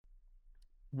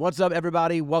What's up,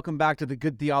 everybody? Welcome back to the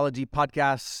Good Theology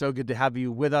Podcast. So good to have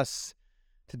you with us.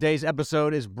 Today's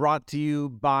episode is brought to you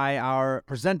by our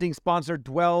presenting sponsor,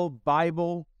 Dwell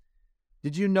Bible.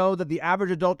 Did you know that the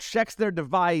average adult checks their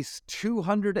device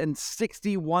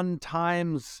 261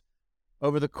 times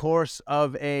over the course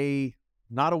of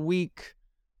not a week,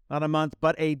 not a month,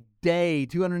 but a day,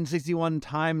 261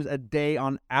 times a day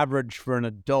on average for an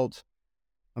adult.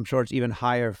 I'm sure it's even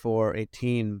higher for a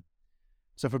teen.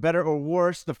 So for better or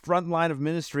worse, the front line of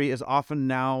ministry is often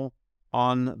now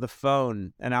on the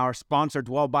phone. And our sponsor,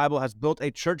 Dwell Bible, has built a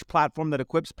church platform that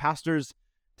equips pastors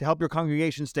to help your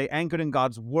congregation stay anchored in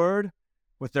God's Word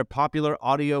with their popular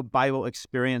audio Bible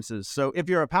experiences. So if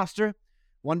you're a pastor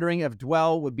wondering if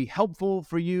Dwell would be helpful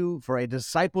for you for a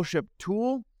discipleship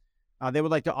tool, they would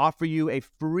like to offer you a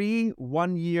free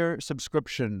 1-year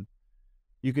subscription.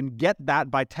 You can get that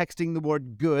by texting the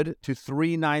word GOOD to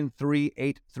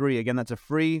 39383. Again, that's a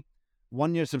free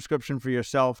 1-year subscription for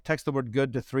yourself. Text the word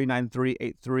GOOD to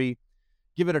 39383.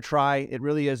 Give it a try. It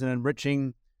really is an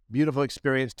enriching, beautiful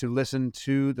experience to listen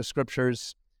to the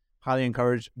scriptures. Highly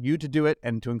encourage you to do it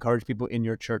and to encourage people in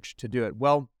your church to do it.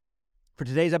 Well, for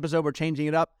today's episode, we're changing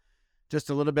it up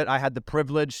just a little bit. I had the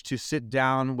privilege to sit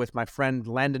down with my friend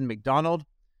Landon McDonald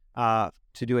to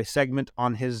do a segment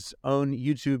on his own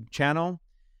YouTube channel.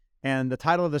 And the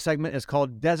title of the segment is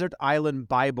called Desert Island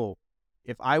Bible.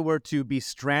 If I were to be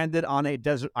stranded on a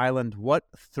desert island, what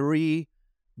 3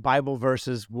 Bible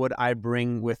verses would I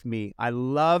bring with me? I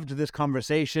loved this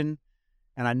conversation,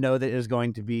 and I know that it is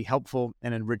going to be helpful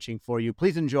and enriching for you.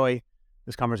 Please enjoy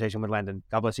this conversation with Landon.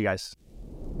 God bless you guys.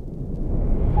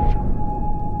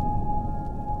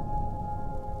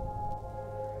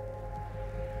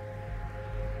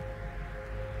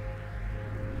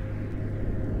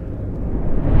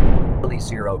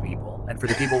 Zero people, and for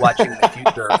the people watching in the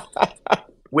future,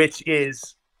 which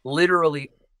is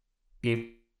literally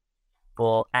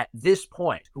people at this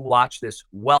point who watch this,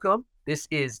 welcome. This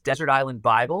is Desert Island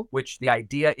Bible, which the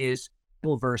idea is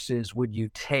Bible verses would you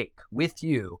take with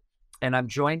you. And I'm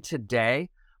joined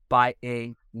today by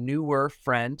a newer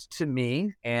friend to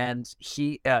me, and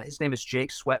his name is Jake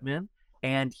Sweatman,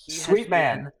 and he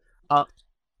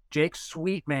Jake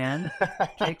Sweetman.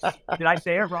 Jake, did I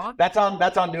say it wrong? That's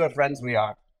on Newer Friends We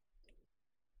Are.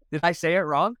 Did I say it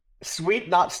wrong? Sweet,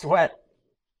 not sweat.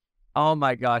 Oh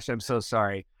my gosh, I'm so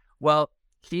sorry. Well,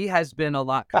 he has been a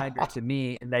lot kinder to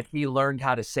me in that he learned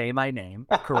how to say my name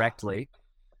correctly.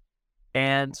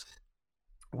 And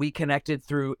we connected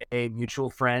through a mutual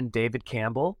friend, David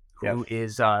Campbell, who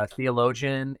is a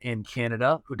theologian in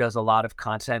Canada, who does a lot of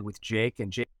content with Jake. And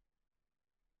Jake,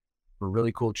 a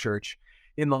really cool church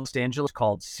in Los Angeles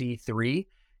called C3,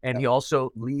 and he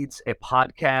also leads a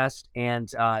podcast and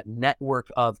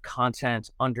network of content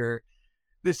under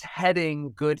this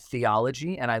heading Good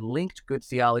Theology, and I linked Good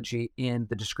Theology in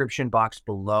the description box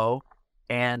below,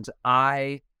 and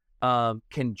I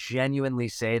can genuinely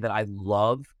say that I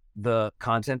love the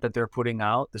content that they're putting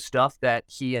out. The stuff that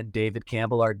he and David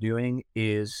Campbell are doing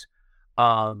is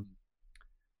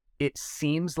it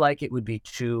seems like it would be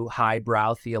too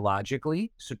highbrow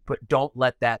theologically, but don't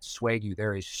let that sway you.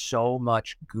 There is so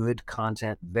much good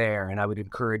content there, and I would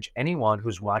encourage anyone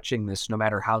who's watching this, no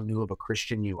matter how new of a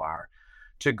Christian you are,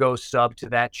 to go sub to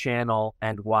that channel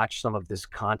and watch some of this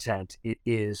content. It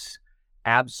is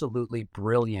absolutely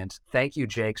brilliant. Thank you,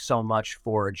 Jake, so much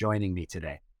for joining me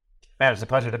today. Man, it's a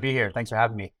pleasure to be here. Thanks for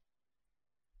having me.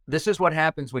 This is what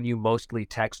happens when you mostly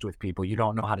text with people. You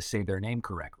don't know how to say their name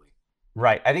correctly.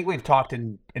 Right. I think we've talked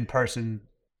in person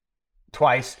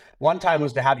twice. One time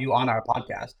was to have you on our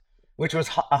podcast, which was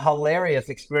a hilarious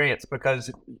experience because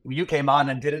you came on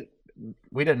and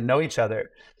we didn't know each other.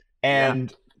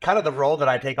 And kind of the role that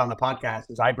I take on the podcast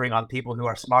is I bring on people who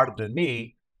are smarter than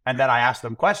me, and then I ask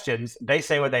them questions. They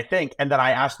say what they think, and then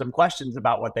I ask them questions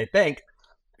about what they think.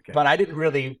 Okay. But I didn't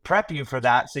really prep you for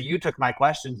that. So you took my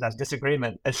questions as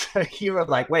disagreement. And so you were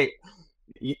like, wait,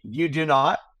 you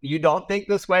don't think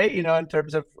this way, in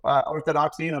terms of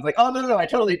orthodoxy? And I was like, oh, no, I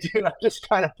totally do. I'm just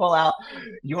trying to pull out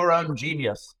your own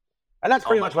genius. And that's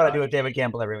pretty much what I do with David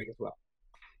Campbell every week as well.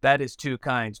 That is too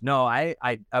kind. No, I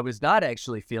was not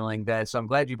actually feeling that, so I'm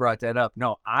glad you brought that up.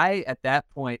 No, at that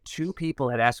point, 2 people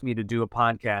had asked me to do a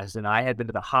podcast, and I had been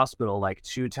to the hospital like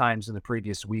 2 times in the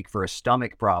previous week for a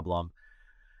stomach problem.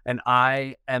 And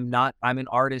I'm an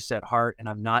artist at heart, and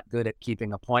I'm not good at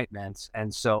keeping appointments.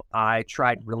 And so I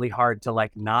tried really hard to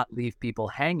not leave people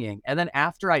hanging. And then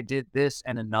after I did this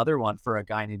and another one for a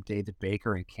guy named David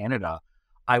Baker in Canada,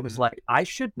 I was like, I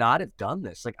should not have done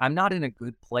this. I'm not in a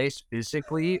good place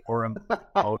physically or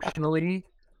emotionally.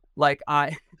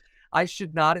 I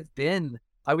should not have been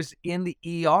I was in the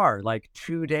ER like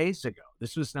 2 days ago.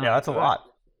 This was not Yeah, that's a good. lot.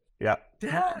 Yeah.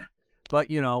 But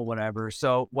whatever.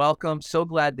 So welcome. So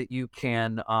glad that you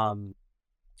can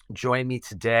join me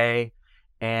today.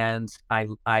 And I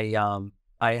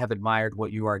have admired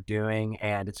what you are doing,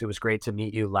 and it was great to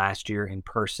meet you last year in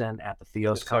person at the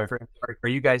Theos Yes, sir. conference. Are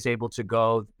you guys able to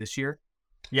go this year?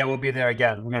 Yeah, we'll be there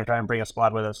again. We're going to try and bring a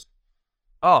squad with us.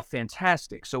 Oh,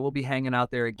 fantastic. So we'll be hanging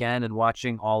out there again and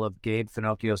watching all of Gabe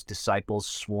Finocchio's disciples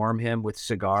swarm him with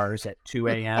cigars at 2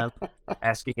 a.m.,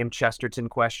 asking him Chesterton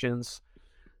questions.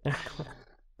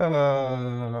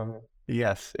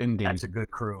 Yes, indeed. That's a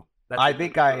good crew. I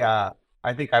think I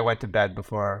went to bed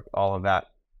before all of that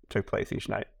took place each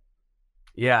night.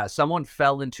 Yeah, someone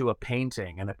fell into a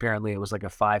painting, and apparently it was like a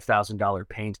 $5,000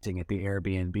 painting at the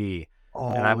Airbnb. Oh,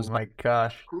 and I was my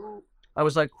gosh.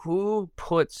 Who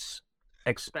puts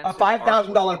expensive A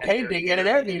 $5,000 artwork painting in an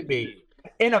Airbnb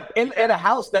in a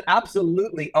house that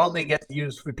absolutely only gets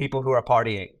used for people who are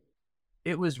partying.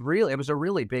 It was a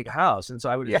really big house, and so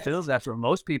I would assume that's what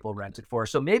most people rent it for.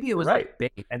 So maybe it was like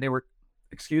bait, and they were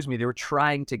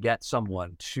trying to get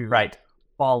someone to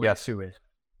fall into it.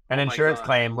 An insurance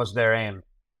claim was their aim.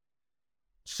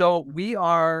 So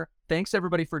thanks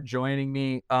everybody for joining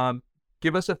me.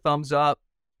 Give us a thumbs up,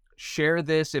 share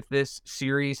this if this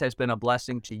series has been a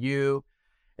blessing to you.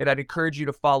 And I'd encourage you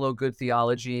to follow Good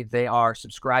Theology. They are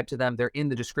subscribed to them. They're in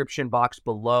the description box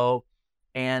below.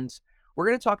 And we're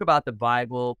going to talk about the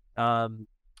Bible.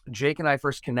 Jake and I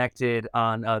first connected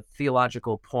on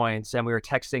theological points, and we were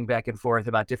texting back and forth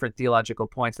about different theological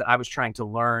points that I was trying to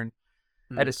learn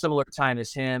at a similar time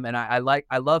as him. And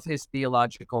I love his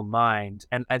theological mind.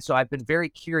 And so I've been very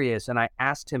curious, and I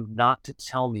asked him not to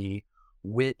tell me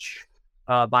which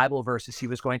Bible verses he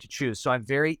was going to choose. So I'm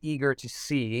very eager to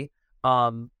see.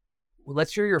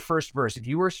 Let's hear your first verse. If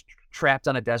you were trapped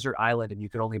on a desert island and you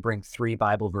could only bring 3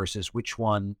 Bible verses, which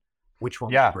one would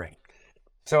you bring?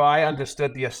 So I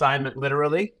understood the assignment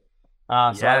literally. So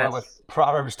I went with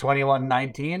Proverbs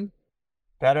 21:19.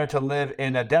 Better to live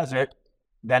in a desert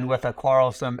than with a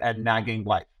quarrelsome and nagging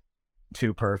wife.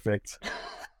 Too perfect.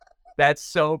 That's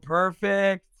so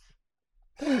perfect.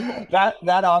 That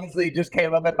honestly just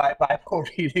came up in my Bible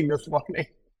reading this morning.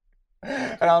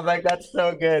 And I was like, that's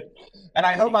so good. And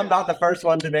I hope I'm not the first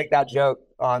one to make that joke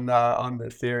on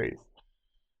this series.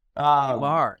 You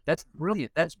are. That's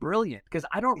brilliant. That's brilliant. Because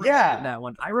I don't remember that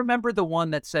one. I remember the one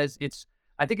that says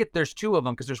there's 2 of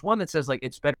them, because there's one that says like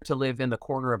it's better to live in the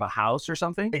corner of a house or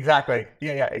something. Exactly.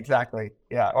 Yeah, exactly.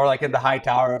 Yeah. Or like in the high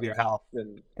tower of your house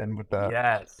than with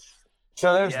the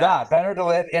So there's that. Better to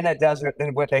live in a desert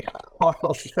than with a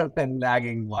quarrelsome and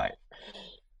nagging wife.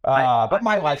 But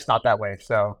my wife's not that way,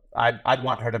 so I'd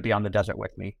want her to be on the desert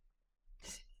with me.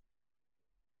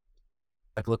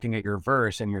 Like looking at your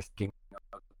verse and you're thinking,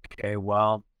 okay,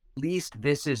 well, at least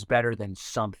this is better than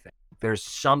something. There's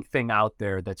something out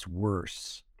there that's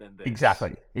worse than this.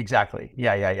 Exactly.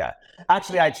 Yeah.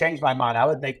 Actually, I changed my mind. I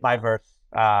would make my verse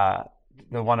the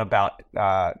one about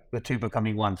the 2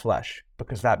 becoming one flesh,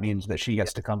 because that means that she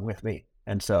gets to come with me.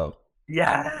 And so,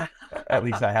 at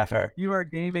least I have her. You are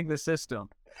gaming the system.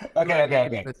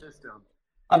 Okay.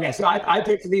 Okay, so I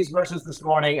picked these verses this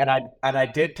morning, and I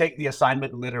did take the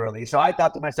assignment literally. So I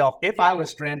thought to myself, if I was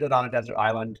stranded on a desert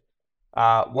island,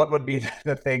 what would be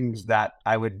the things that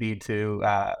I would need to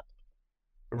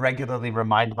regularly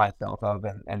remind myself of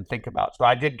and think about? So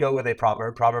I did go with a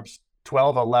proverb, Proverbs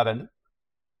 12:11.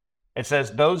 It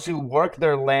says, "Those who work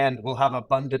their land will have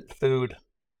abundant food,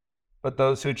 but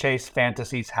those who chase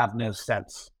fantasies have no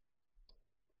sense."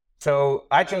 So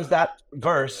I chose that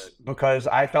verse because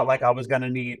I felt like I was going to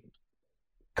need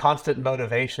constant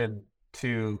motivation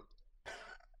to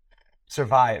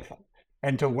survive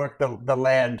and to work the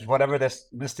land, whatever this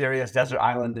mysterious desert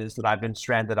island is that I've been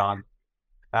stranded on.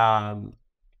 So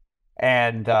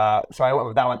I went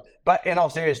with that one. But in all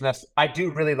seriousness, I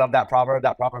do really love that proverb.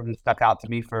 That proverb has stuck out to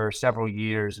me for several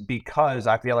years because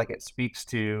I feel like it speaks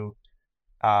to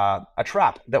a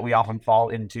trap that we often fall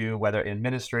into, whether in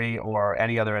ministry or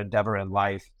any other endeavor in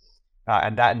life,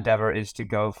 and that endeavor is to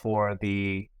go for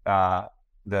the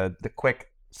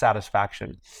quick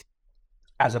satisfaction,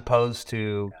 as opposed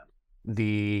to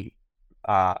the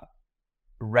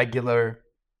regular,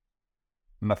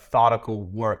 methodical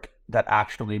work that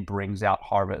actually brings out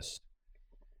harvest.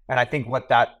 And I think what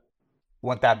that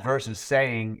verse is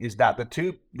saying is that the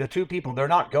two people, they're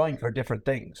not going for different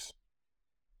things.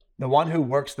 The one who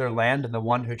works their land and the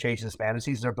one who chases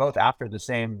fantasies, they're both after the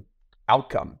same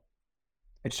outcome.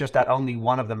 It's just that only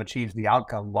one of them achieves the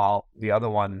outcome while the other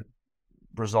one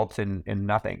results in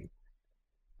nothing.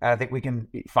 And I think we can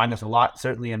find this a lot,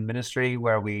 certainly in ministry,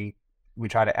 where we we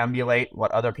try to emulate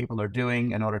what other people are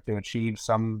doing in order to achieve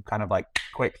some kind of like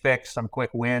quick fix, some quick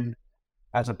win,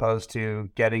 as opposed to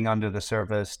getting under the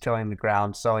surface, tilling the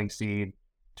ground, sowing seed,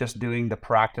 just doing the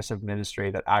practice of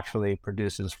ministry that actually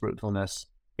produces fruitfulness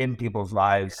in people's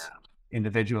lives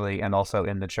individually and also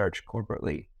in the church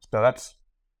corporately. So that's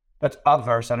a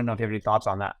verse. I don't know if you have any thoughts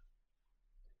on that.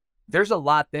 There's a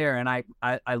lot there, and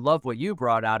I love what you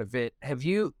brought out of it.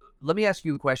 Let me ask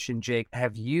you a question, Jake.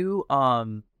 Have you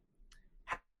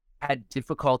had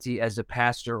difficulty as a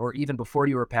pastor, or even before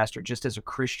you were a pastor, just as a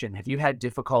Christian, have you had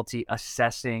difficulty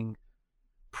assessing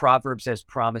Proverbs as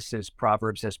promises,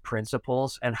 Proverbs as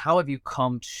principles, and how have you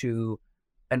come to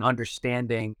an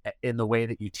understanding in the way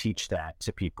that you teach that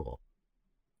to people?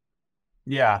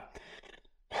 Yeah.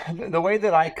 The way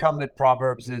that I come at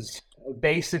Proverbs is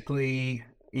basically,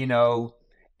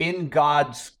 in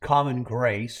God's common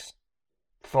grace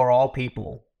for all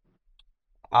people.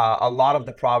 A lot of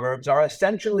the Proverbs are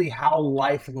essentially how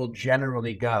life will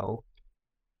generally go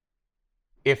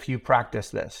if you practice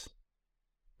this.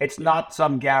 It's not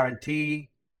some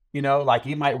guarantee, like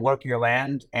you might work your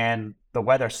land and the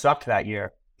weather sucked that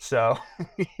year. So,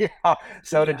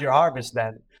 so did your harvest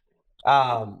then.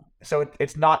 So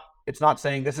it's not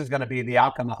saying this is going to be the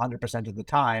outcome 100% of the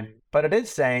time, but it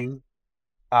is saying,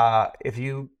 if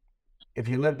you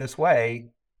live this way,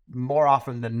 more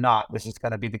often than not, this is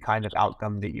going to be the kind of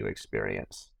outcome that you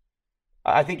experience.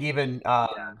 I think even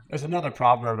there's another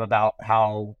proverb about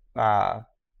how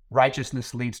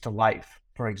righteousness leads to life,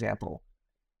 for example.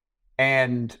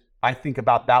 And I think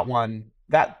about that one,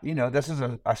 that, this is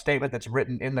a statement that's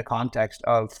written in the context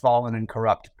of fallen and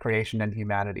corrupt creation and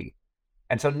humanity.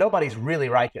 And so nobody's really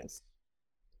righteous.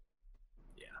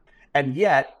 Yeah. And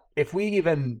yet, if we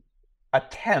even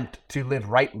attempt to live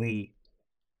rightly,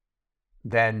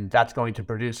 then that's going to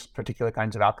produce particular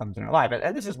kinds of outcomes in our life.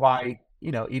 And this is why,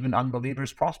 even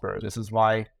unbelievers prosper. This is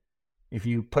why if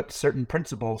you put certain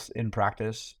principles in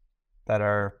practice that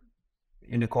are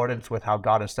in accordance with how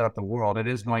God has set up the world, it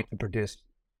is going to produce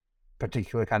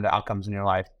particular kind of outcomes in your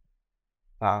life.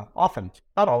 Often,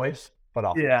 not always, but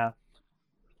often. Yeah.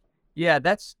 Yeah,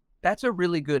 that's a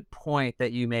really good point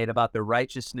that you made about the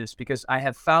righteousness, because I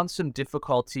have found some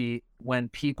difficulty when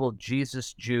people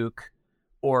Jesus juke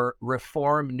or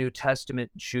reform New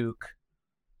Testament juke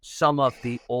some of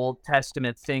the Old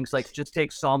Testament things. Like, just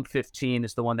take Psalm 15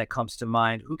 is the one that comes to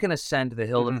mind. Who can ascend the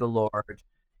hill of the Lord?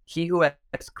 He who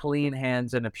has clean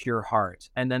hands and a pure heart.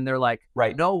 And then they're like,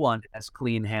 right, no one has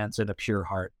clean hands and a pure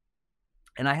heart.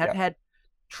 And I have had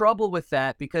trouble with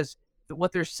that, because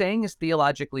what they're saying is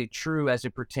theologically true as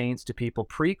it pertains to people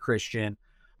pre-Christian.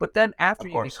 But then after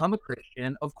you become a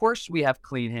Christian, of course, we have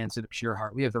clean hands and a pure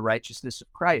heart. We have the righteousness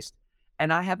of Christ.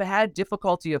 And I have had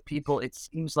difficulty of people, it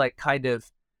seems like, kind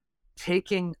of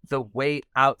taking the weight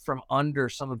out from under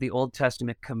some of the Old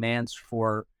Testament commands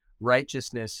for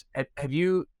righteousness. Have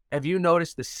you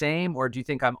noticed the same, or do you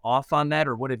think I'm off on that,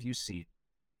 or what have you seen?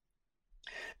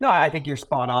 No, I think you're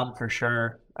spot on for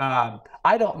sure.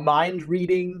 I don't mind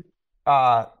reading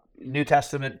New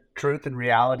Testament truth and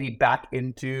reality back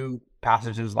into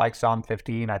passages like Psalm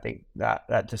 15. I think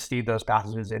that to see those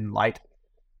passages in light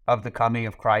of the coming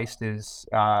of Christ is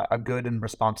a good and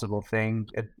responsible thing.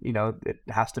 It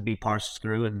has to be parsed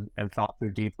through and thought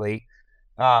through deeply.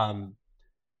 But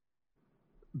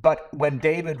when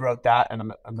David wrote that,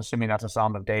 and I'm assuming that's a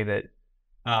Psalm of David,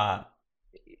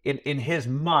 in his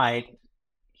mind,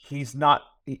 he's not.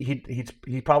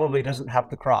 He probably doesn't have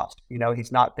the cross.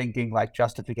 He's not thinking like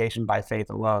justification by faith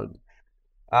alone.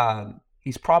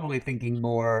 He's probably thinking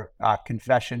more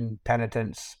confession,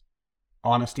 penitence,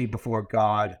 honesty before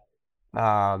God,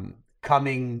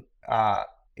 coming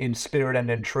in spirit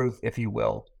and in truth, if you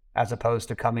will, as opposed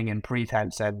to coming in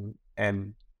pretense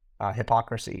and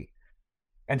hypocrisy.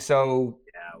 And so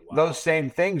those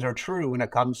same things are true when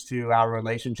it comes to our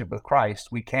relationship with Christ.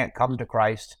 We can't come to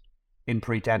Christ in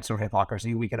pretense or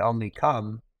hypocrisy. We can only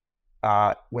come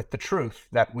with the truth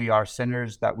that we are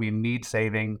sinners, that we need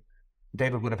saving.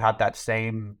 David would have had that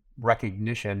same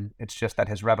recognition. It's just that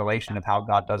his revelation of how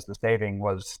God does the saving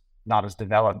was not as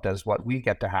developed as what we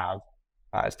get to have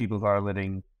as people who are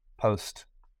living post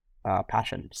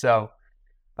passion. So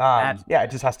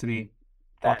it just has to be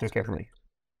thought through carefully.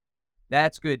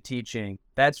 That's good teaching.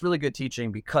 That's really good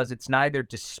teaching, because it's neither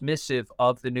dismissive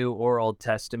of the New or Old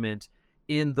Testament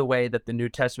in the way that the New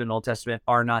Testament and Old Testament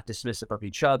are not dismissive of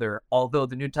each other, although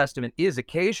the New Testament is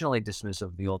occasionally dismissive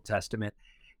of the Old Testament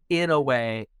in a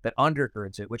way that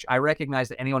undergirds it, which I recognize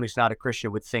that anyone who's not a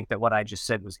Christian would think that what I just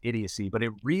said was idiocy, but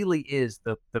it really is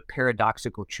the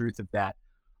paradoxical truth of that.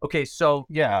 Okay, so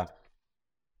yeah,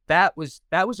 that was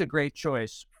a great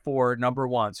choice for number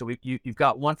one. So you've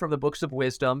got one from the books of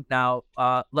wisdom. Now,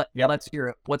 let's hear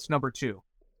it. What's number two?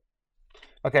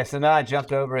 Okay, so now I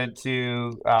jumped over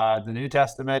into the New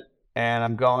Testament, and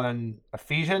I'm going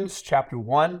Ephesians chapter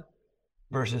 1,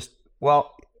 verses.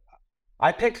 Well,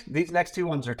 I picked these next two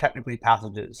ones are technically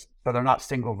passages, so they're not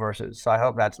single verses. So I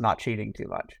hope that's not cheating too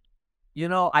much.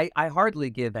 I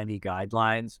hardly give any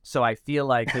guidelines, so I feel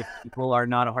like if people are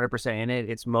not 100% in it,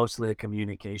 it's mostly a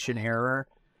communication error.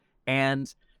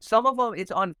 And some of them,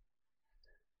 it's on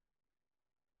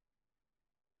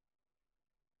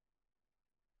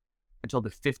until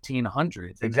the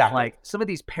 1500s. Exactly. Like some of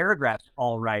these paragraphs,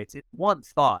 all right, it's one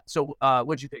thought. So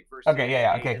what'd you think first? Okay,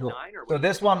 yeah, okay, cool. So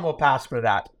this one will pass for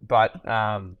that, but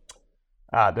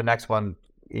the next one,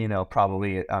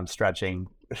 probably I'm stretching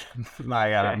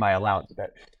my allowance a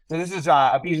bit. So this is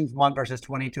Ephesians 1, verses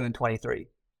 22 and 23.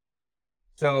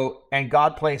 So, and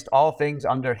God placed all things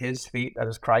under his feet, that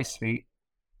is Christ's feet,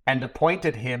 and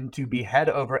appointed him to be head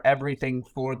over everything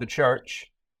for the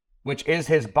church, which is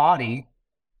his body,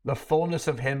 the fullness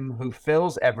of him who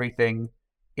fills everything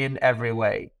in every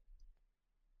way.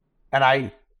 And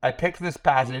I picked this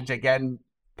passage again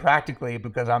practically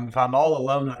because if I'm all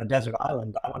alone on a desert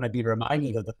island, I want to be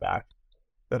reminded of the fact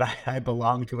that I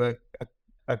belong to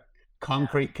a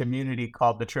concrete community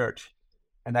called the church,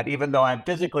 and that even though I'm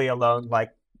physically alone,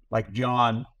 like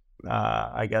John,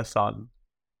 I guess on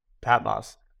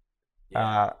Patmos,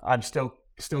 I'm still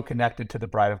connected to the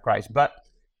bride of Christ. But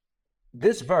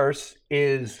this verse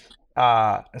is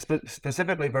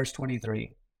specifically verse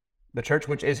 23. The church,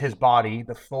 which is his body,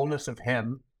 the fullness of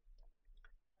him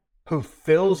who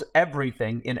fills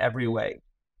everything in every way.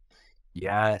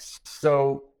 Yes.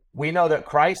 So we know that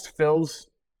Christ fills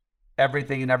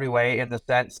everything in every way in the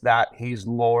sense that he's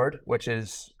Lord, which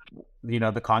is,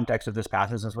 the context of this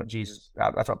passage is what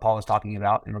that's what Paul is talking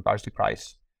about in regards to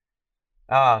Christ.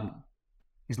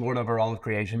 He's Lord over all of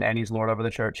creation, and he's Lord over the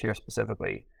church here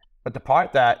specifically. But the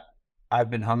part that I've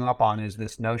been hung up on is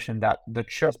this notion that the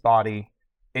church body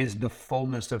is the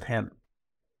fullness of him,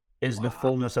 is the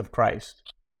fullness of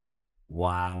Christ.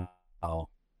 Wow.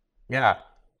 Yeah.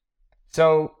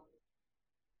 So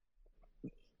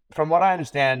from what I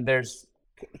understand, there's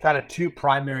kind of two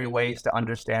primary ways to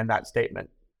understand that statement.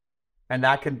 And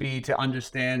that can be to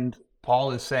understand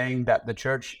Paul is saying that the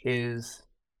church is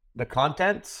the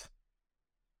contents,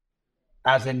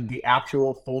 as in the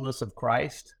actual fullness of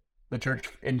Christ. The church,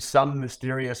 in some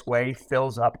mysterious way,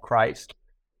 fills up Christ.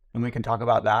 And we can talk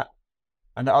about that.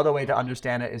 And the other way to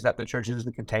understand it is that the church is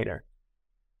the container,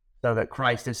 so that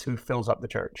Christ is who fills up the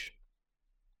church.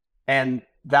 And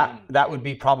that would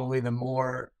be probably the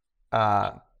more,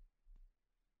 that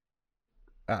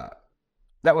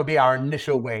would be our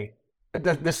initial way,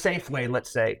 the safe way,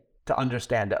 let's say, to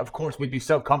understand it. Of course, we'd be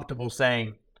so comfortable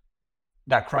saying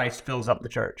that Christ fills up the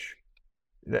church,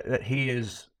 that he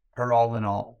is her all in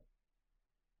all.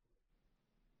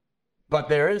 But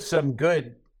there is some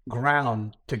good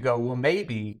ground to go, well,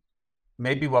 maybe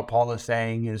what Paul is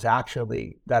saying is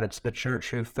actually that it's the church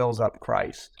who fills up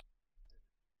Christ.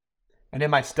 And in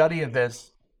my study of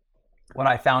this, what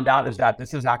I found out is that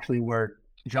this is actually where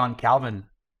John Calvin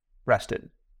rested.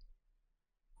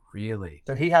 Really?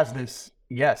 So he has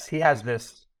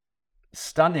this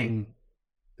stunning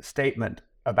statement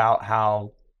about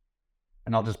how,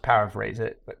 and I'll just paraphrase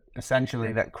it, but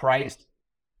essentially that Christ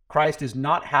is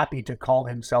not happy to call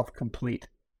himself complete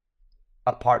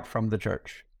apart from the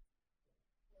church.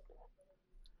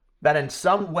 That in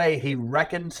some way he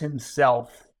reckons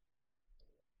himself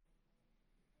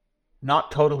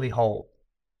not totally whole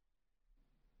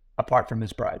apart from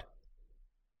his bride.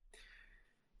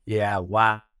 Yeah,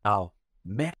 wow.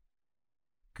 Man,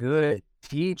 good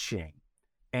teaching.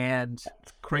 And it's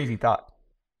a crazy thought.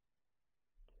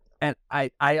 And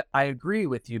I agree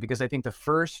with you, because I think the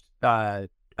first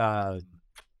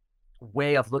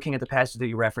way of looking at the passage that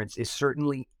you reference is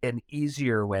certainly an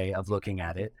easier way of looking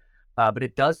at it, but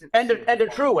it doesn't. And a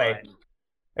true way.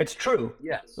 It's true.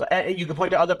 Yes. You can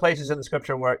point to other places in the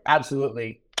scripture where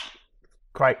absolutely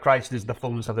Christ is the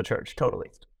fullness of the church.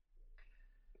 Totally.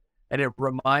 And it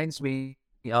reminds me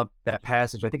of that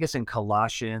passage, I think it's in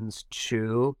Colossians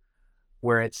 2,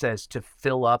 where it says to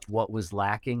fill up what was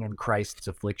lacking in Christ's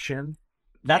affliction.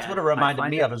 That's what it reminded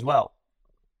me of as well.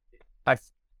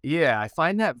 I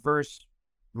find that verse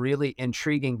really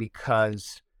intriguing,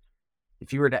 because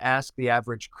if you were to ask the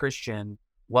average Christian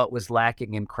what was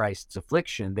lacking in Christ's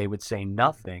affliction, they would say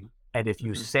nothing. And if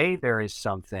you say there is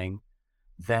something,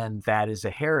 then that is a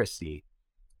heresy.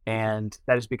 And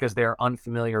that is because they're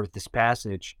unfamiliar with this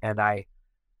passage. And I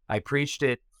preached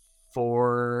it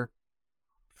 4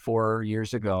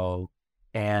 years ago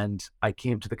And I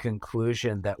came to the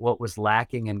conclusion that what was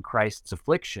lacking in Christ's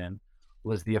affliction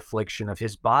was the affliction of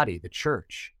his body, the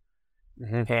church.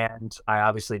 Mm-hmm. And I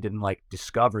obviously didn't like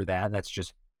discover that. That's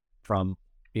just from,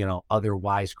 other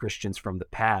wise Christians from the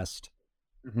past.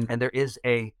 Mm-hmm. And there is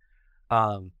a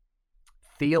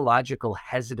theological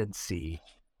hesitancy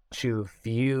to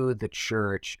view the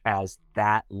church as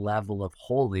that level of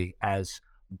holy as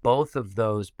both of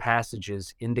those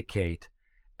passages indicate.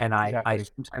 And I Exactly.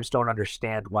 sometimes don't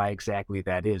understand why exactly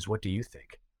that is. What do you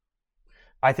think?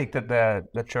 I think that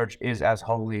the church is as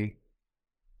holy,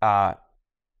 and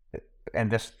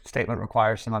this statement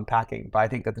requires some unpacking, but I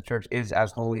think that the church is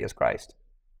as holy as Christ.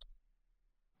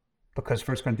 Because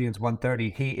 1 Corinthians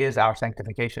 1:30, he is our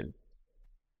sanctification.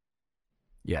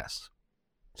 Yes.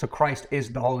 So Christ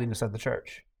is the holiness of the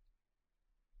church.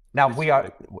 Now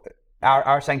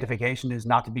our sanctification is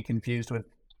not to be confused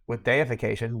with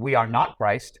deification. We are not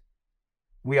Christ.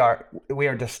 We are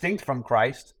distinct from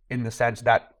Christ in the sense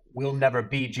that we'll never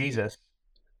be Jesus,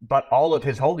 but all of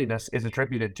his holiness is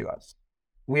attributed to us.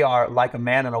 We are like a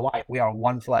man and a wife. We are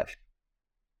one flesh.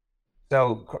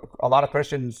 So a lot of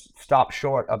Christians stop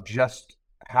short of just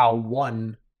how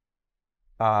one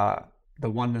the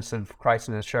oneness of Christ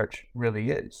and his church really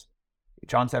is.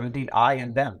 John 17, I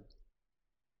and them,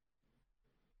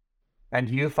 and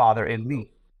you, Father, in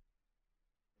me.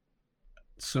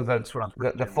 So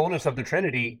the fullness of the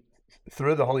Trinity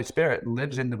through the Holy Spirit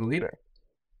lives in the believer,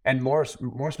 and more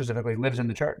specifically lives in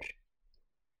the church.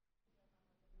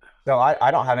 So I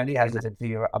don't have any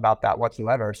hesitancy about that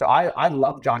whatsoever. So I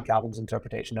love John Calvin's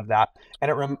interpretation of that,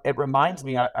 and it reminds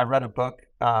me. I read a book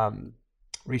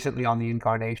recently on the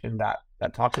Incarnation that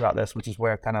talks about this, which is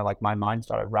where kind of like my mind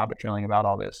started rabbit trailing about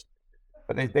all this.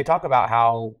 But they talk about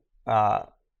how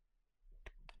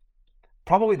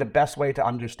probably the best way to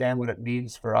understand what it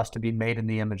means for us to be made in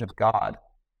the image of God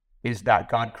is that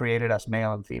God created us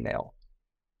male and female,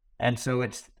 and so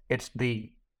it's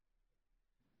the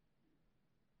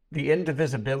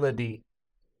indivisibility,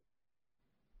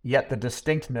 yet the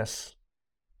distinctness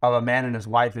of a man and his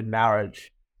wife in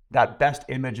marriage that best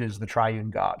images the triune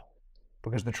God,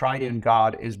 because the triune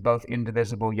God is both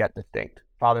indivisible yet distinct.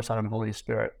 Father, Son, and Holy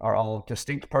Spirit are all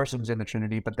distinct persons in the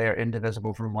Trinity, but they are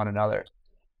indivisible from one another.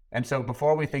 And so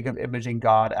before we think of imaging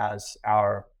God as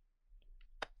our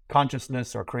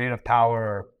consciousness or creative power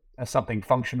or as something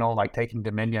functional like taking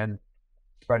dominion,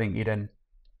 spreading Eden,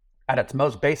 at its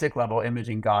most basic level,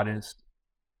 imaging God is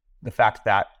the fact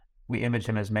that we image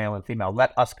him as male and female.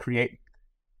 Let us create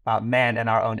man in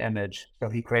our own image. So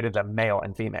he created them male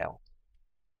and female.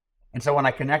 And so when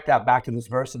I connect that back to this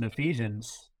verse in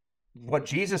Ephesians, what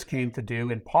Jesus came to do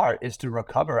in part is to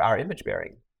recover our image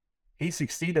bearing. He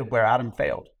succeeded where Adam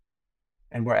failed,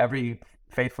 and where every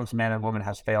faithless man and woman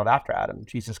has failed after Adam.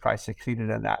 Jesus Christ succeeded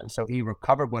in that. And so he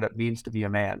recovered what it means to be a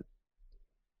man.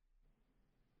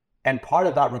 And part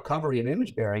of that recovery of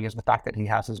image bearing is the fact that he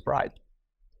has his bride.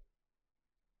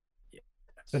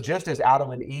 So just as Adam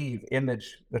and Eve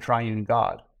image the triune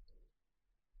God,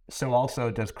 so also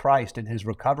does Christ in his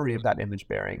recovery of that image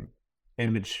bearing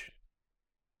image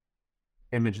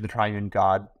the triune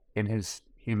God in his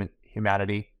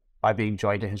humanity by being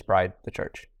joined to his bride, the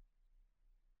church.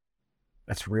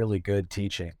 That's really good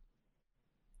teaching.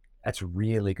 That's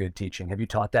really good teaching. Have you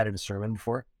taught that in a sermon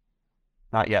before?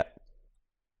 Not yet.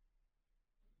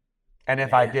 And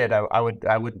if I did, I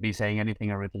wouldn't be saying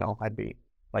anything original. I'd be,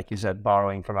 like you said,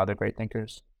 borrowing from other great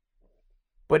thinkers.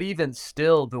 But even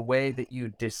still, the way that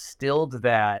you distilled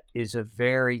that is a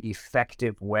very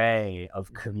effective way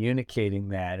of communicating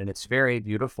that. And it's very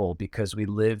beautiful because we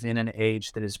live in an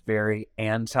age that is very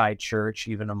anti-church,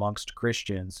 even amongst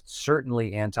Christians,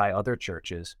 certainly anti-other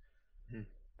churches. Mm-hmm.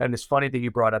 And it's funny that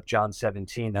you brought up John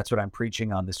 17. That's what I'm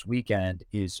preaching on this weekend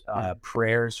is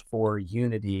prayers for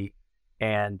unity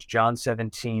and John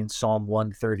 17, Psalm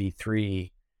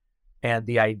 133. And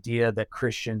the idea that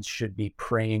Christians should be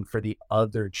praying for the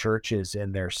other churches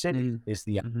in their city is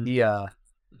the idea.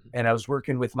 And I was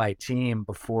working with my team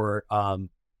before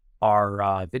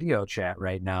our video chat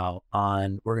right now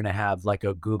we're going to have like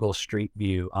a Google Street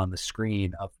View on the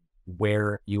screen of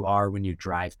where you are when you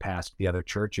drive past the other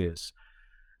churches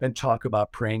and talk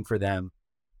about praying for them.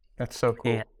 That's so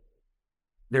cool. And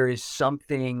there is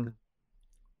something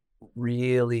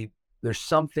there's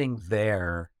something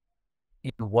there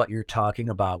in what you're talking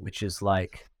about, which is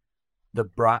like the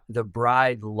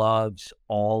bride loves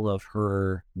all of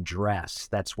her dress.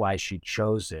 That's why she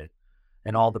chose it.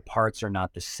 And all the parts are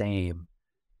not the same.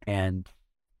 And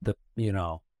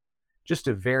just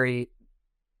a very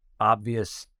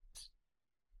obvious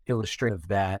illustration of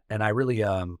that. And I really,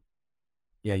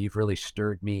 you've really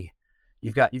stirred me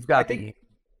You've I got think me.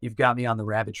 You've got me on the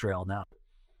rabbit trail now.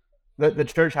 the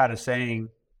church had a saying,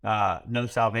 no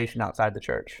salvation outside the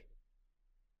church.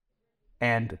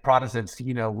 And Protestants,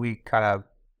 we kind of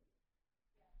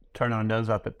turn our nose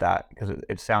up at that because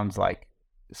it sounds like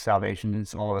salvation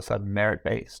is all of a sudden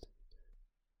merit-based.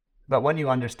 But when you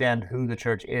understand who the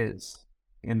church is,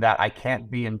 in that I can't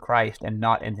be in Christ and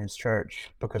not in his church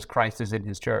because Christ is in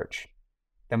his church,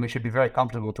 then we should be very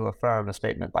comfortable to affirm a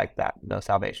statement like that, no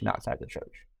salvation outside the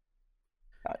church.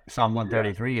 Psalm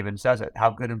 133 even says it,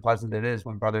 how good and pleasant it is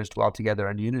when brothers dwell together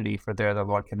in unity, for there the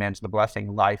Lord commands the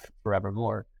blessing, life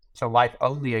forevermore. So life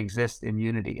only exists in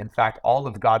unity. In fact, all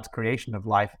of God's creation of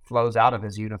life flows out of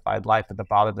his unified life of the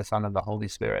Father, the Son, and the Holy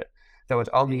Spirit. So it's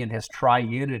only in his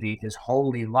triunity, his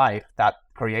holy life, that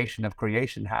creation of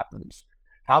creation happens.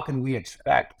 How can we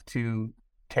expect to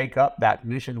take up that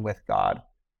mission with God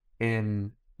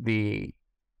in the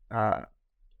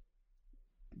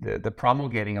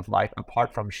promulgating of life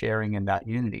apart from sharing in that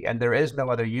unity? And there is no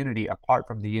other unity apart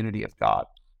from the unity of God.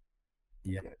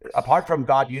 Yeah. Apart from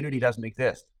God, unity doesn't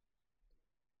exist.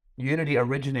 Unity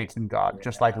originates in God,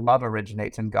 just like love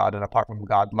originates in God, and apart from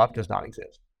God, love does not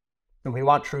exist. If we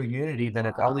want true unity, then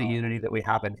it's only unity that we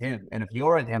have in him. And if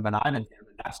you're in him and I'm in him,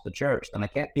 and that's the church, then I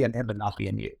can't be in him and not be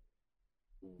in you.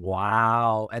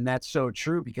 Wow. And that's so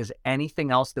true, because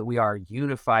anything else that we are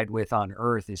unified with on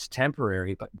earth is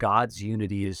temporary, but God's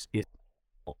unity is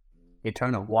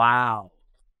Eternal. wow.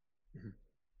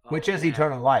 Which is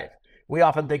eternal life. We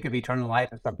often think of eternal life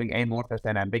as something amorphous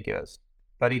and ambiguous.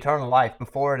 But eternal life,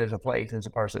 before it is a place, is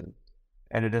a person.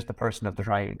 And it is the person of the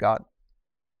triune God.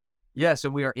 Yes,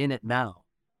 and we are in it now.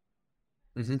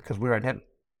 Because we're in him.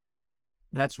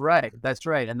 That's right. That's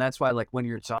right. And that's why, like, when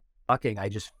you're talking, I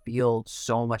just feel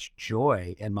so much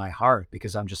joy in my heart,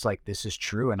 because I'm just like, this is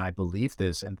true and I believe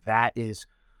this. And that is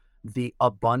the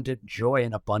abundant joy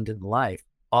and abundant life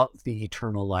of the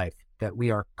eternal life that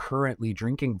we are currently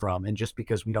drinking from. And just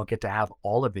because we don't get to have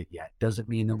all of it yet doesn't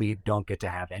mean that we don't get to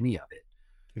have any of it.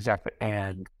 Exactly.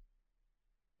 And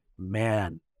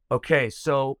man, okay,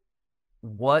 so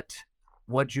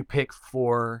what'd you pick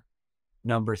for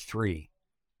number 3?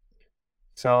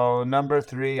 So number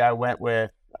 3, I went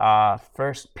with 1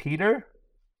 Peter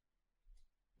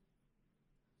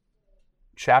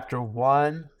chapter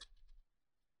 1.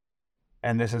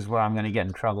 And this is where I'm going to get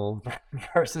in trouble.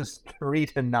 Verses 3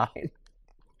 to 9.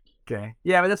 Okay.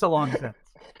 Yeah, but that's a long sentence.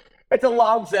 It's a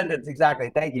long sentence.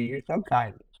 Exactly. Thank you. You're so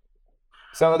kind.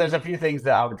 So there's a few things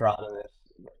that I would draw to this.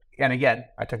 And again,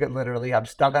 I took it literally. I'm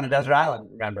stuck on a desert island,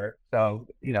 remember? So,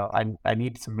 I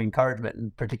need some encouragement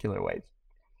in particular ways.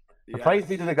 Yes. Praise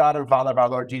be to the God and Father of our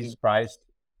Lord Jesus Christ.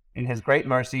 In his great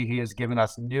mercy, he has given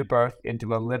us new birth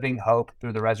into a living hope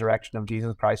through the resurrection of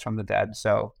Jesus Christ from the dead.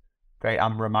 So, great.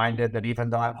 I'm reminded that even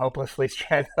though I'm hopelessly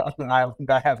stranded on an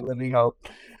island, I have living hope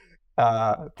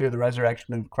through the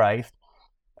resurrection of Christ.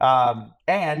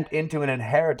 And into an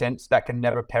inheritance that can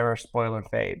never perish, spoil, or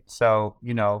fade. So,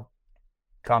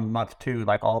 come month 2,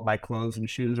 like all of my clothes and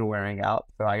shoes are wearing out.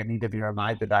 So I need to be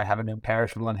reminded that I have an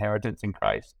imperishable inheritance in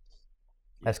Christ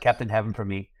that's kept in heaven for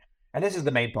me. And this is the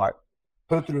main part.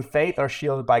 Who through faith are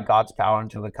shielded by God's power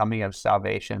until the coming of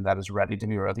salvation that is ready to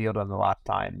be revealed in the last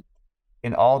time.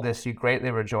 In all this you greatly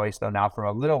rejoice, though now for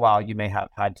a little while you may have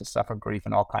had to suffer grief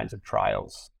in all kinds of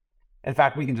trials. In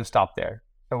fact, we can just stop there.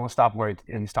 So we'll stop where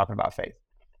he's talking about faith.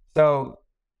 So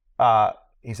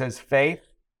he says faith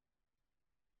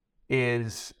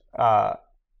is,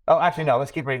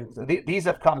 let's keep reading. These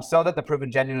have come so that the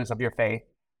proven genuineness of your faith,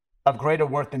 of greater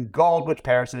worth than gold, which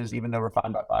perishes even though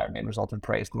refined by fire, may result in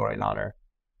praise, glory, and honor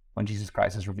when Jesus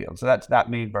Christ is revealed. So that's that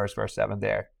main verse 7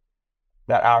 there.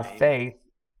 That our faith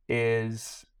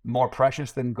is more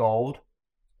precious than gold,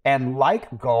 and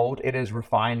like gold, it is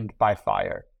refined by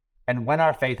fire. And when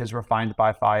our faith is refined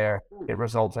by fire, it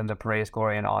results in the praise,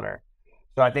 glory, and honor.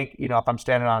 So I think, if I'm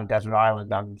standing on a desert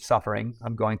island, I'm suffering,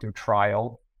 I'm going through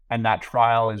trial, and that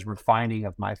trial is refining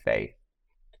of my faith.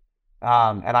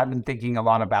 And I've been thinking a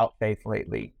lot about faith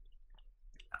lately.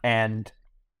 And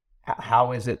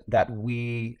how is it that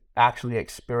we actually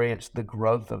experience the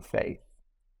growth of faith?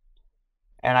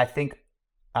 And I think,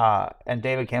 and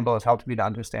David Campbell has helped me to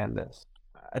understand this.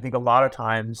 I think a lot of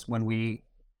times when we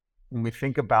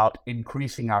think about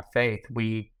increasing our faith,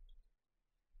 we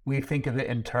think of it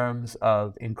in terms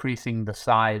of increasing the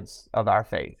size of our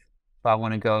faith. So I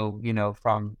want to go,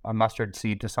 from a mustard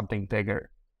seed to something bigger,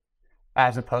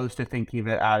 as opposed to thinking of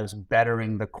it as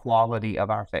bettering the quality of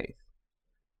our faith.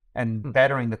 And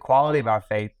bettering the quality of our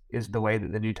faith is the way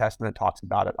that the New Testament talks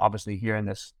about it. Obviously, here in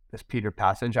this Peter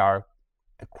passage, the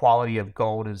quality of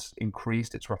gold is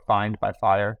increased, it's refined by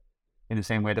fire. in the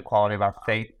same way the quality of our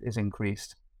faith is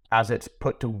increased as it's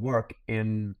put to work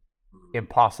in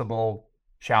impossible,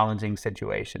 challenging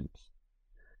situations.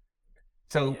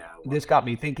 So this got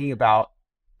me thinking about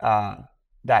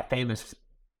that famous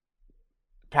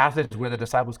passage where the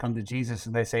disciples come to Jesus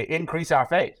and they say, increase our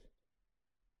faith.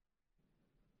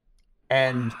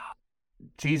 And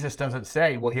Jesus doesn't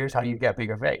say, well, here's how you get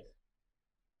bigger faith.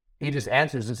 He just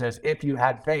answers and says, if you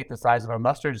had faith the size of a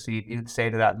mustard seed, you'd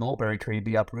say to that mulberry tree,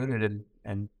 be uprooted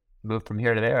and move from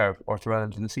here to there, or thrown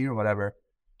into the sea or whatever.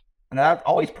 And that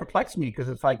always perplexed me, because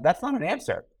it's like, that's not an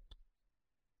answer.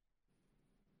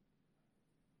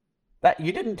 That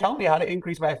you didn't tell me how to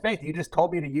increase my faith. You just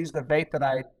told me to use the faith that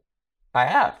I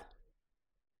have.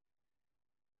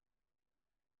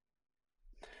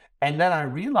 And then I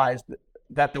realized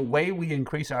that the way we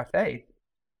increase our faith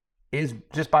is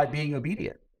just by being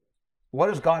obedient. What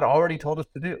has God already told us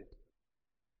to do?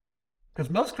 Because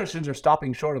most Christians are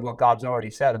stopping short of what God's already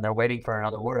said, and they're waiting for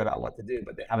another word about what to do,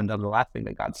 but they haven't done the last thing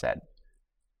that God said.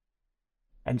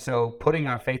 And so putting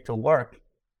our faith to work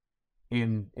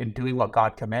in doing what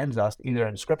God commands us, either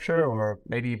in Scripture or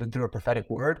maybe even through a prophetic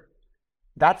word,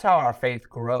 that's how our faith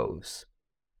grows.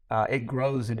 It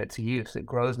grows in its use. It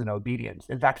grows in obedience.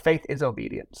 In fact, faith is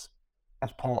obedience.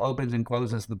 As Paul opens and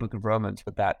closes the book of Romans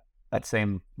with that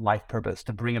same life purpose,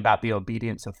 to bring about the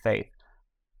obedience of faith,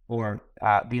 or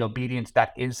the obedience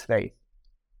that is faith,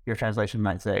 your translation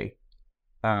might say,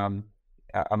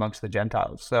 amongst the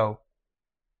Gentiles. So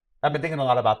I've been thinking a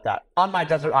lot about that. On my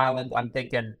desert island, I'm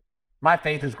thinking, my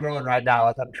faith is growing right now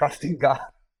as I'm trusting God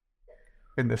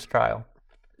in this trial.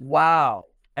 Wow.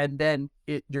 And then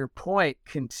your point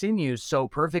continues so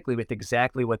perfectly with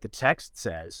exactly what the text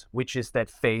says, which is that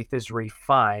faith is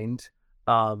refined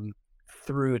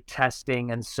through testing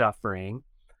and suffering.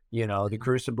 You know, the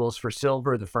crucible's for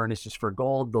silver, the furnace is for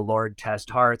gold, the Lord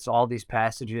tests hearts, all these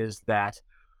passages that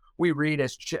we read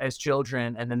as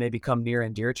children, and then they become near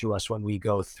and dear to us when we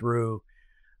go through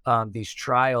these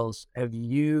trials. Have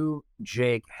you,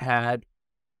 Jake, or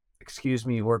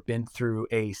been through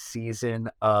a season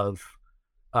of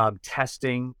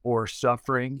testing or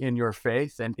suffering in your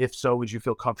faith? And if so, would you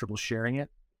feel comfortable sharing it?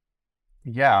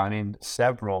 Yeah, I mean,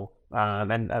 several.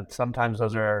 And sometimes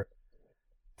those are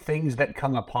things that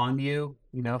come upon you.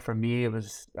 You know, for me, it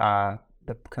was the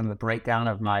kind of the breakdown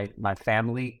of my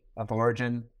family of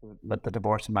origin, with the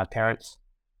divorce of my parents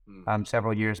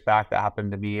several years back. That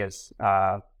happened to me as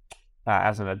an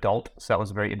adult. So it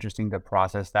was very interesting to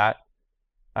process that.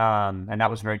 And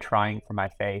that was very trying for my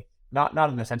faith. Not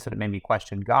in the sense that it made me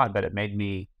question God, but it made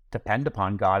me depend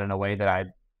upon God in a way that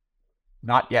I'd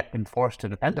not yet been forced to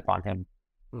depend upon Him.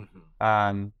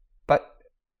 Mm-hmm. But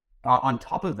on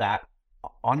top of that,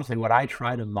 honestly, what I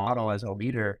try to model as a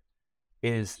leader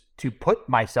is to put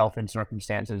myself in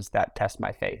circumstances that test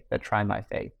my faith, that try my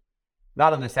faith.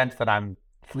 Not in the sense that I'm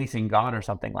fleecing God or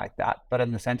something like that, but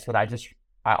in the sense that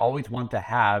I always want to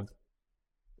have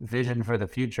vision for the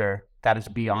future that is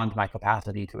beyond my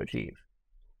capacity to achieve,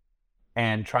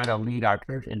 and try to lead our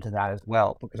church into that as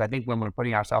well. Because I think when we're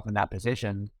putting ourselves in that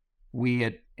position,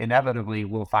 we inevitably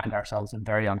will find ourselves in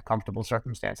very uncomfortable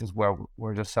circumstances where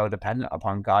we're just so dependent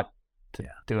upon God to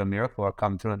do a miracle or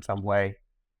come through in some way.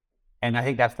 And I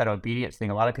think that's that obedience thing.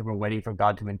 A lot of people are waiting for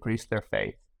God to increase their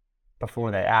faith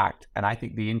before they act. And I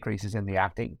think the increase is in the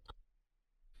acting.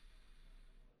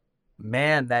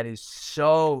 Man, that is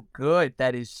so good.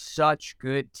 That is such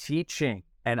good teaching.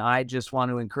 And I just want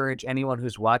to encourage anyone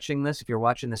who's watching this, if you're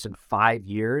watching this in 5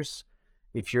 years,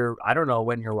 I don't know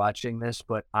when you're watching this,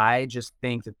 but I just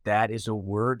think that is a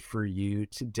word for you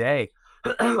today.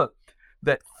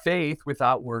 That faith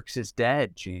without works is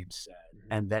dead, James said,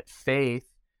 and that faith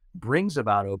brings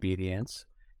about obedience.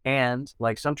 And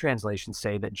like some translations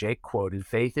say that Jake quoted,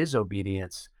 faith is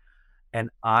obedience. And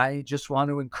I just want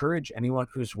to encourage anyone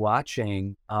who's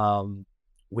watching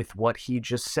with what he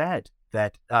just said,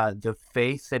 that the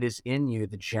faith that is in you,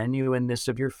 the genuineness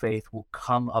of your faith, will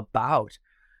come about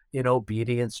in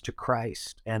obedience to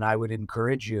Christ. And I would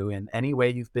encourage you, in any way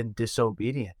you've been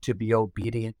disobedient, to be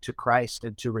obedient to Christ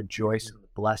and to rejoice in the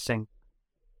blessing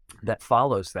that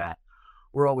follows that.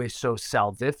 We're always so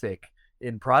salvific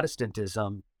in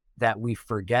Protestantism that we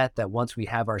forget that once we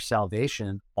have our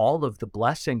salvation, all of the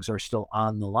blessings are still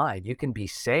on the line. You can be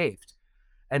saved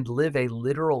and live a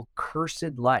literal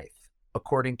cursed life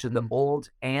according to the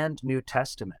Old and New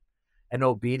Testament. And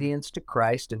obedience to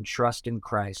Christ and trust in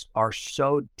Christ are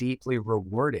so deeply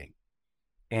rewarding.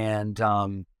 And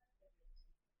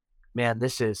man,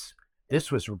 this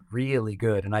was really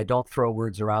good. And I don't throw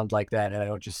words around like that, and I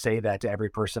don't just say that to every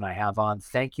person I have on.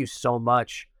 Thank you so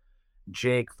much,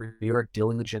 Jake, for your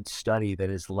diligent study that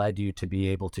has led you to be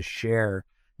able to share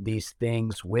these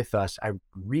things with us. I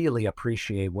really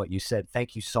appreciate what you said.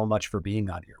 Thank you so much for being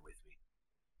on here with me.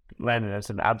 Landon, it's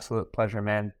an absolute pleasure,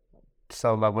 man.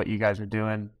 So love what you guys are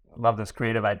doing. Love this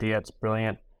creative idea. It's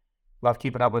brilliant. Love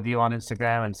keeping up with you on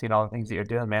Instagram and seeing all the things that you're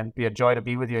doing, man. Be a joy to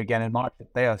be with you again in March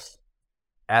at Theos.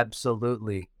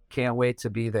 Absolutely. Can't wait to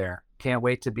be there. Can't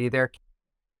wait to be there.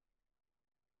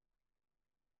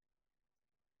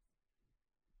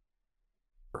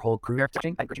 Your whole career. I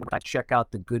encourage you to check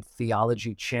out the Good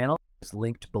Theology channel. It's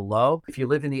linked below. If you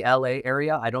live in the LA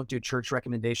area, I don't do church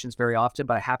recommendations very often,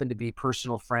 but I happen to be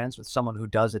personal friends with someone who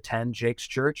does attend Jake's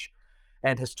church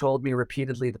and has told me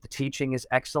repeatedly that the teaching is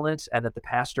excellent and that the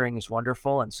pastoring is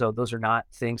wonderful. And so those are not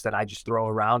things that I just throw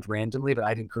around randomly, but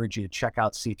I'd encourage you to check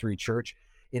out C3 Church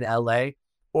in LA.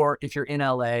 Or if you're in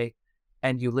LA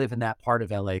and you live in that part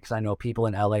of LA, because I know people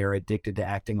in LA are addicted to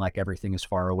acting like everything is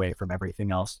far away from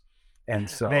everything else. And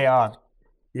so they are.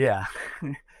 Yeah.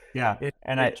 Yeah.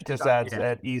 And it just adds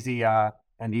an easy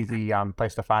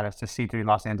place to find us to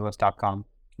c3losangeles.com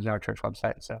is our church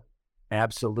website. So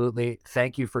absolutely.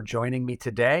 Thank you for joining me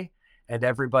today. And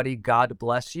everybody, God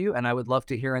bless you. And I would love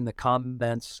to hear in the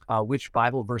comments which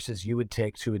Bible verses you would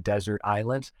take to a desert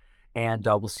island. And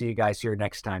we'll see you guys here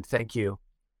next time. Thank you.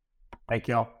 Thank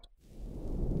y'all.